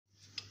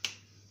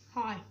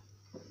Hi,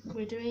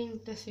 we're doing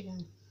this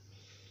again.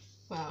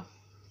 Well,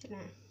 you know,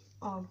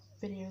 our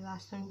video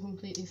last time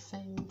completely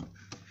failed.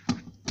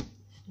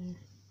 So,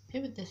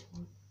 here with this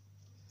one.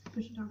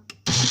 Push it down.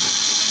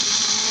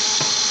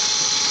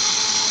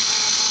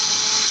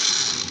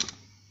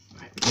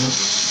 Right.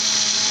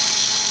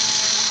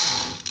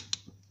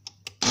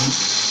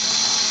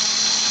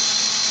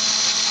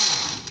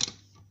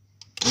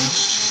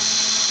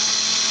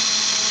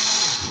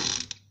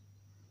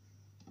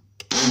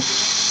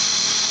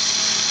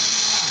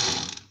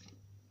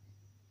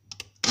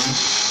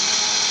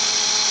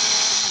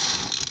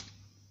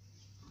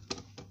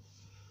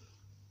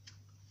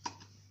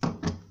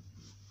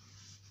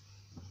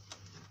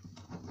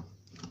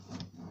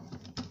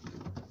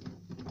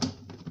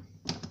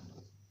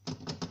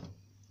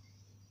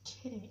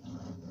 Okay,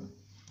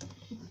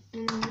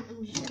 and then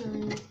I'm just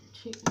going to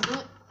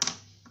what?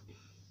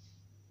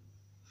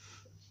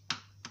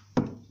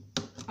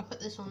 I'll put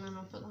this on and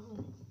I'll put that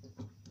on.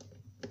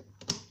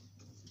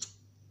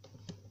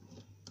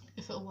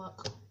 If it'll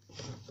work.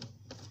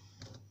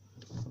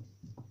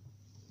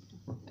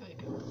 There we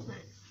go.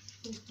 Right,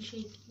 here's the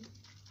shaky.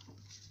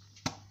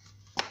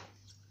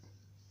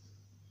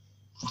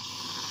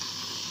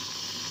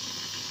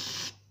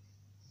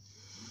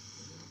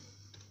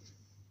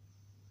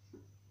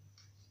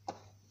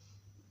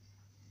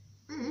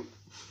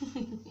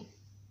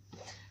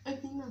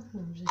 Open your mouth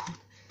now, Jackie.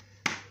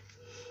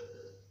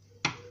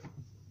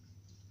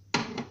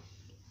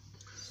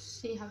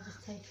 See how this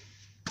tastes.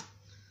 That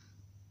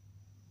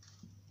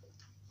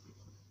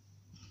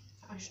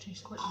actually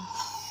tastes quite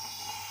nice.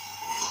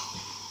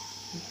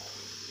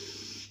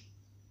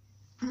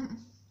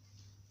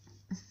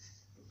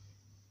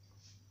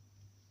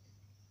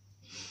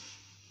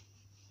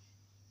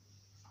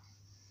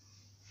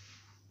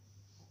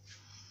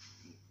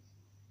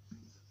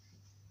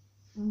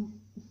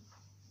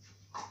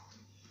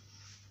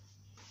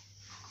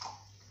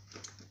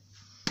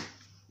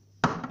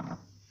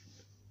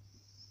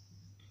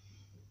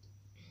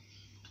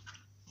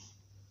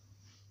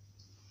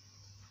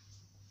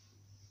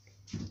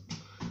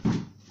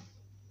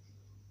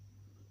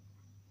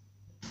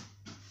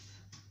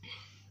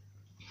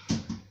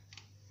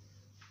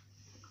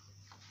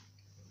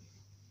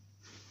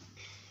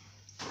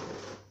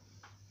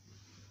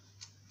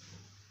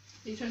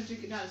 Are you trying to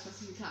drink it down as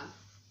fast as you can?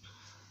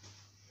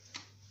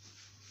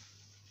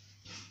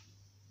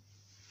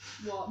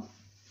 What?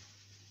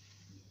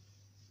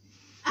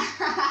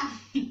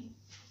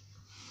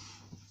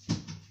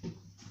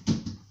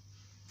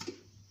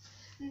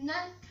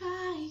 Not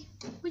cry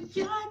when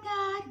you're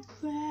not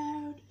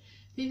around,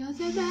 because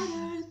it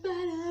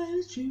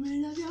matters,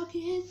 dreaming of your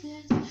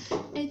kisses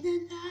in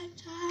the night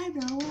time.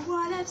 No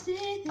one I've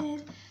seen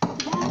it,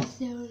 but I'm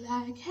still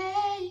like,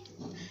 hey.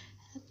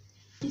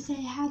 You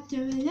say how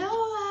do I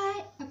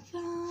know I'm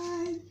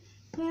fine,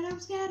 but I'm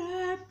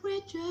scattered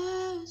with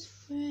just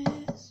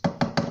friends.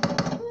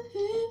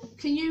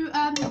 Can you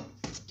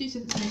do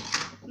something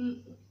for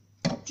me?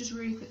 Just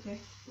really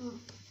quickly.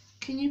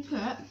 Can you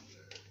put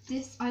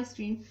this ice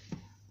cream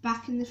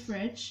back in the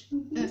fridge,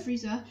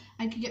 freezer,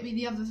 and can you get me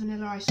the other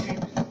vanilla ice cream?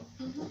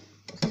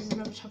 Because there's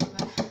another chocolate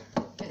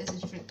there. It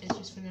is different. It's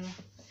just vanilla.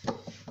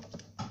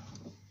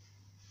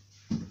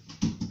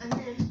 And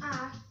then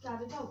I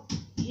gotta go.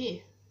 Yeah.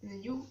 And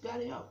then you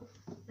gotta go.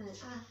 And then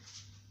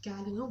I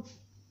gotta go.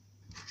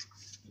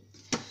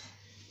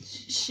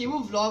 She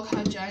will vlog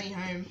her journey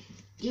home.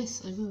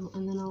 Yes, I will,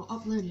 and then I'll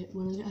upload it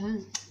when I get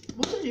home.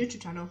 What's your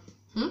YouTube channel?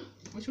 Hmm?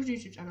 What's your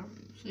YouTube channel?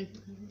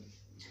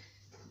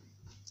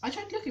 I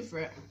tried looking for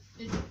it.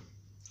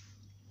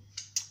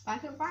 But I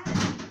couldn't find it.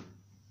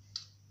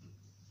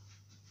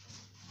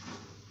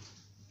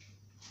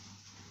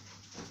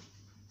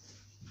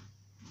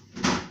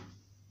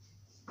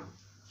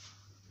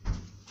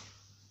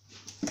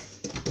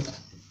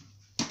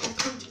 I'll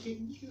come to get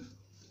you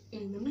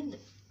in a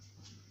minute.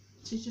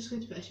 She's just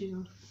going to put her shoes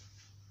on.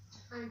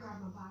 And grab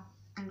my bag.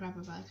 And grab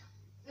her bag.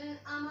 And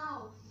I'm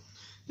out.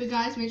 But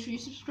guys, make sure you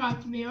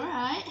subscribe to me,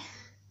 alright?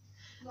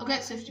 I'll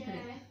get Sophie to put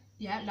it.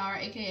 Yeah,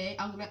 LaraAka.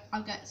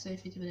 I'll get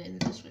Sophie to put it in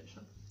the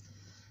description.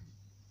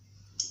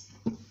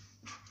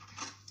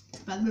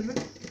 But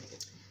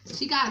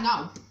she gotta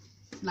go.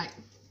 Like,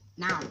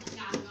 now.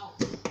 Gotta go.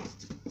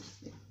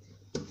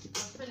 I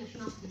was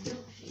finishing off the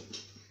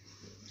milkshake.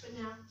 But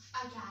now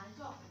I gotta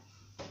go.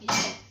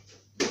 Yeah.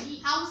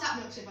 How was that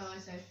milkshake, by the way,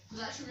 Soph? Was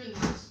that actually really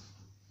nice?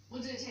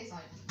 What did it taste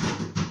like?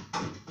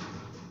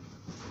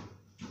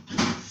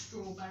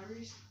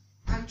 Strawberries.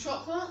 And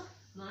chocolate?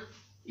 No.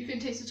 You can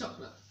taste the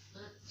chocolate.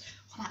 No.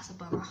 Well, that's a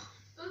bummer.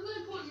 There's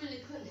no point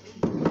really putting it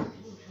in.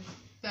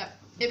 But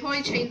it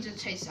probably changed the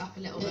taste up a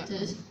little bit. It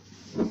did.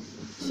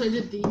 So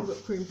did the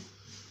whipped cream.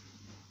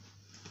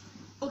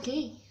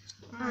 Okay.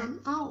 I'm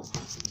out.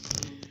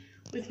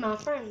 With my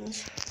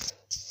friends.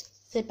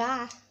 Say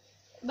bye.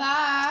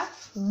 Bye.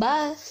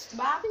 Bye.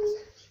 Bye.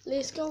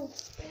 Let's go.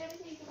 Wait, let me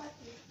say goodbye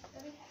to you.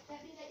 Let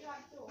me let you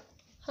out the door.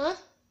 Huh?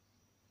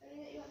 Let me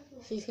let you out the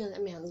door. She's gonna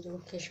let me out the door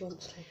because she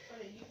wants to. Oh,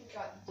 no, you can go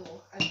out the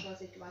door. I'm going to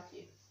say goodbye to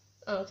you.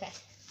 Oh, okay.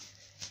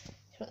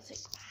 Let's say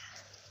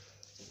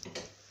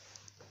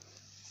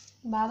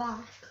bye bye.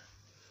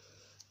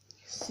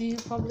 See you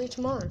probably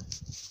tomorrow.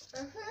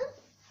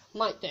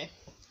 Might do.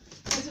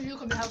 Text me if you're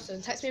coming house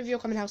soon. Text me if you're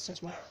coming house soon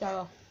tomorrow.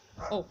 Yeah.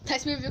 Oh,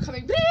 text me if you're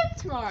coming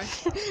tomorrow.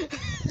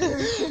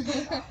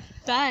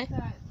 Bye.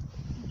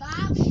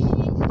 Bye.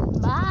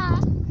 Bye.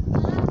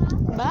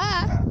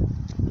 Bye.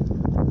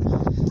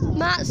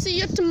 Might see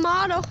you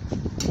tomorrow.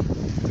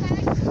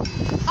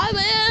 I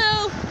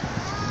will.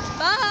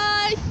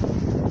 Bye.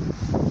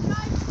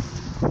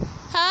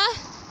 Huh?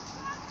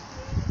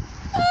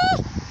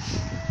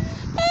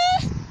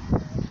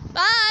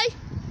 Bye.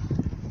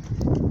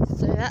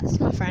 So that's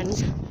my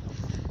friend.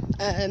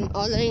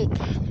 I'll link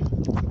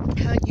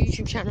her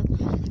YouTube channel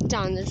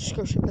down in the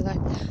description below.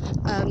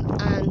 And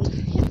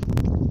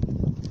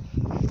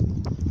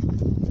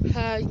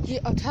yeah,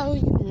 I'll tell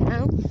you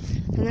now,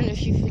 and then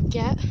if you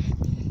forget,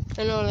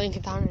 then I'll link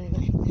it down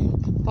anyway.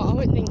 But I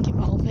won't link it,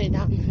 but I'll put it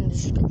down in the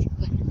description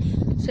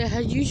below. So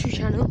her YouTube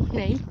channel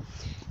name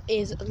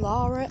is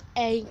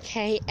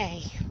LaraAka.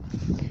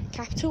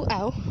 Capital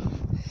L,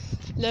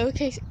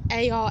 lowercase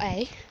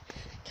ARA,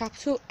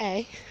 capital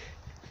A,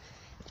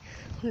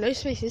 no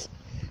spaces,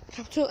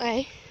 capital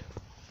A,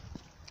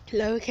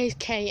 lowercase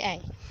KA.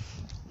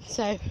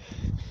 So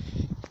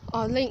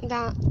I'll link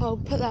that, I'll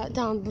put that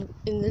down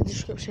in the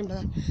description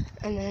below,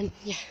 and then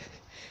yeah,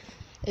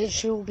 it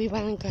should all be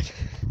well and good.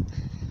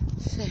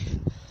 So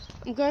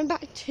I'm going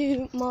back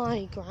to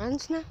my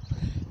grand's now,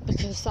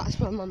 because that's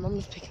where my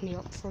mum's picking me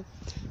up from,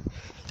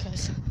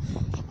 because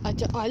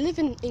I live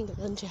in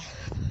England, yeah,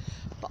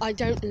 but I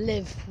don't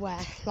live where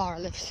Lara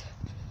lives,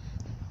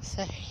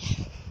 so yeah.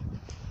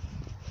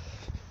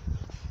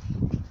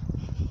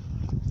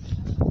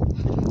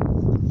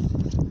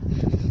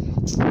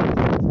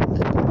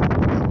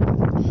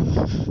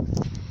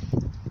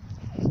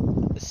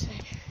 So,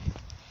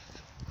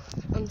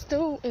 I'm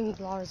still in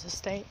Lara's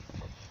estate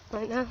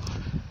right now.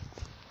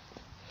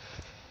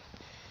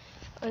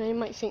 I know you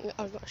might think that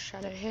I've got a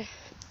shadow here,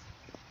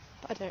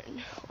 but I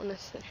don't,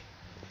 honestly.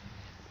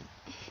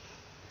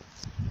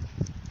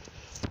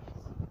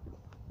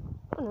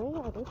 Oh no,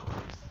 yeah, I do.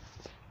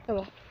 Oh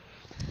well.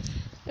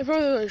 It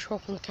probably won't show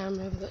up on the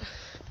camera, but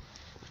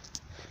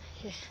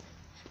yeah.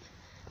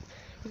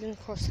 We're gonna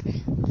cross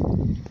it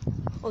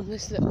on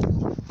this little bit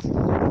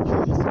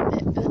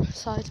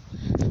side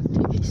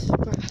to this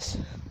grass.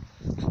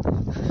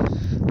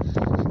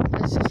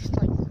 There's this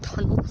like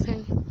tunnel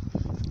thing.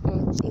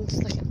 It's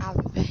like an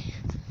alleyway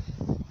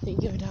that you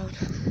go down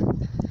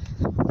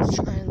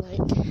to try and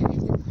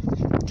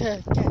to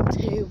get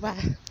to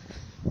where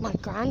my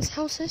grand's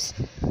house is.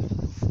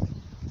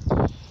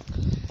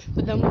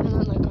 But then when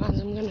I'm at my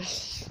grand's, I'm gonna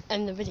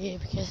end the video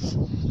because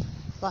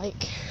my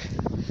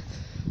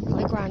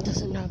grand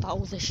doesn't know about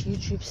all this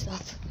YouTube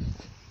stuff.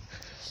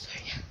 So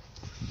yeah,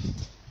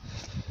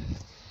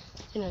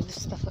 you know,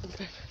 this stuff that I'm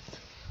doing.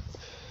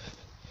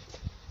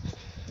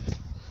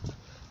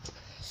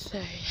 So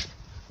yeah.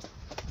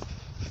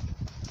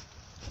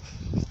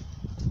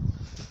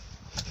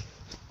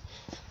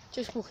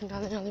 Just walking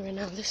down the alleyway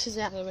now. This is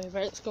the alleyway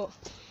where it's got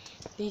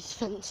these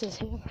fences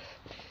here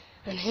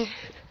and here,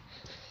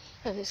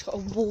 and it's got a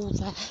wall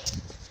there.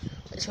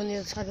 It's on the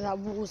other side of that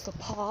wall is the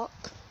park.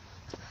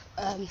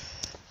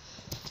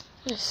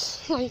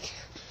 It's like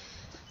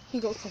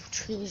you got a couple of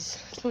trees.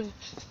 It's a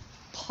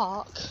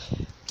park.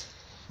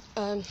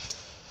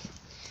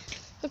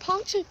 The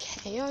park's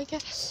okay, I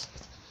guess,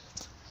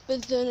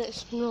 but then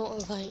it's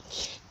not like,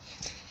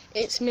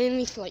 it's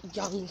mainly for like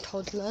young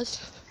toddlers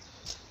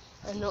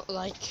and not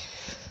like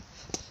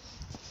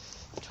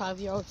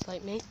 12-year-olds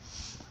like me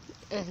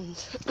and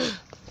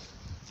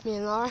me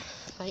and Lara,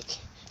 like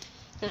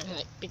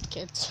big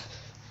kids,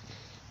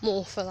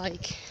 more for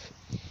like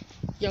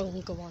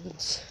younger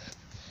ones.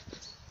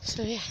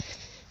 So yeah,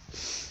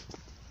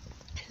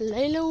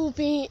 Layla will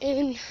be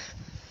in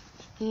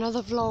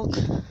another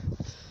vlog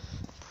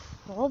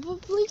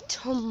probably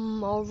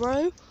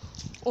tomorrow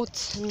or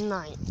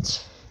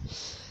tonight,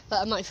 but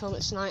I might film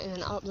it tonight and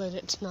then upload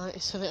it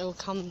tonight, so it'll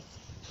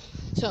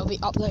be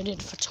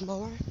uploaded for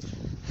tomorrow.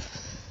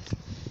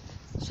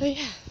 So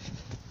yeah,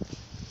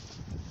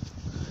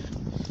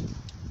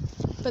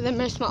 but then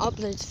most of my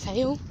uploads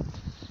fail,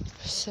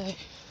 so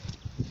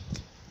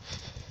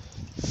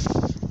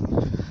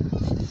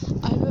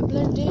I've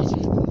uploaded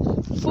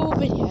 4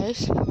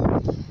 videos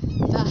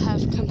that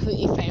have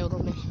completely failed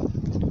on me.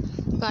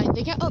 Like,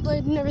 they get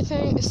uploaded and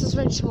everything, it's just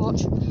ready to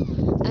watch,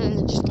 and then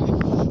they just go.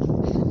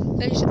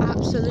 They just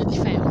absolutely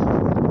fail.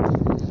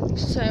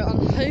 So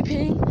I'm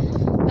hoping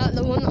that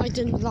the one that I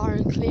did with Lara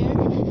and Cleo,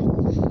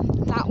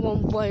 that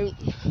one won't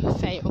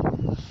fail,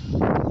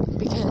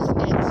 because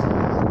it's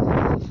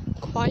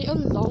quite a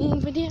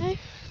long video.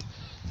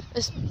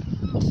 I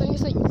think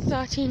it's like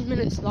 13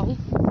 minutes long.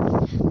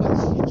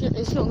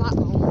 It's not that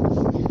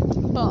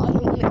long, but I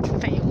don't want it to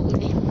fail on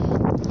me.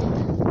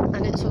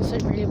 And it's also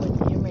really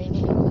windy and rainy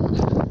and all that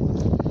weather.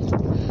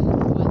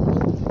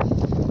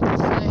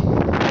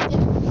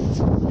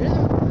 So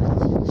yeah,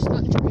 it's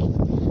starting to rain.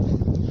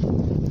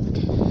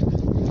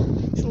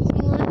 Just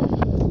walking along,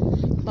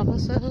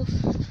 myself,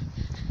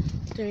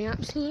 doing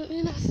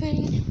absolutely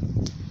nothing.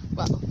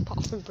 Well,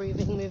 apart from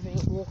breathing, moving,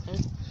 and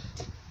walking.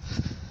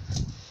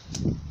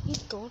 Oh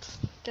God,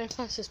 go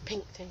past this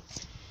pink thing.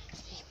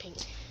 He's pink.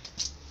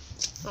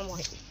 I'm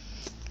white.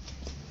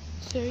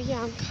 So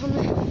yeah, I'm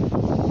coming.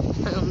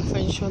 Hang on, my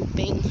phone's trying to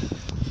bing.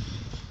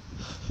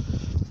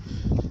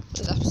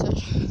 This episode.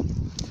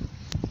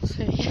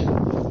 So yeah,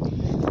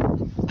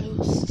 I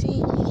will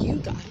see you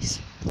guys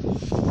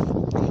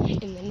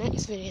in the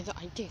next video that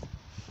I do.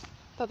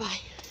 Bye bye.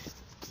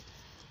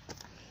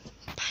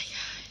 Bye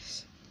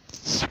guys.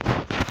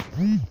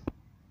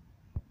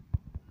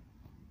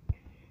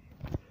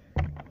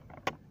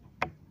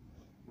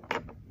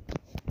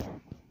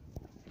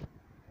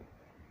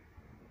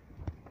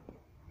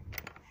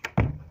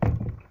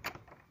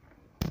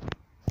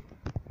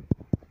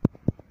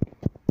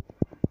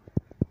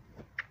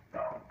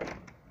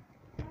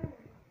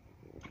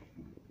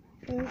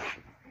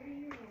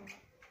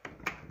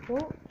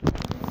 What?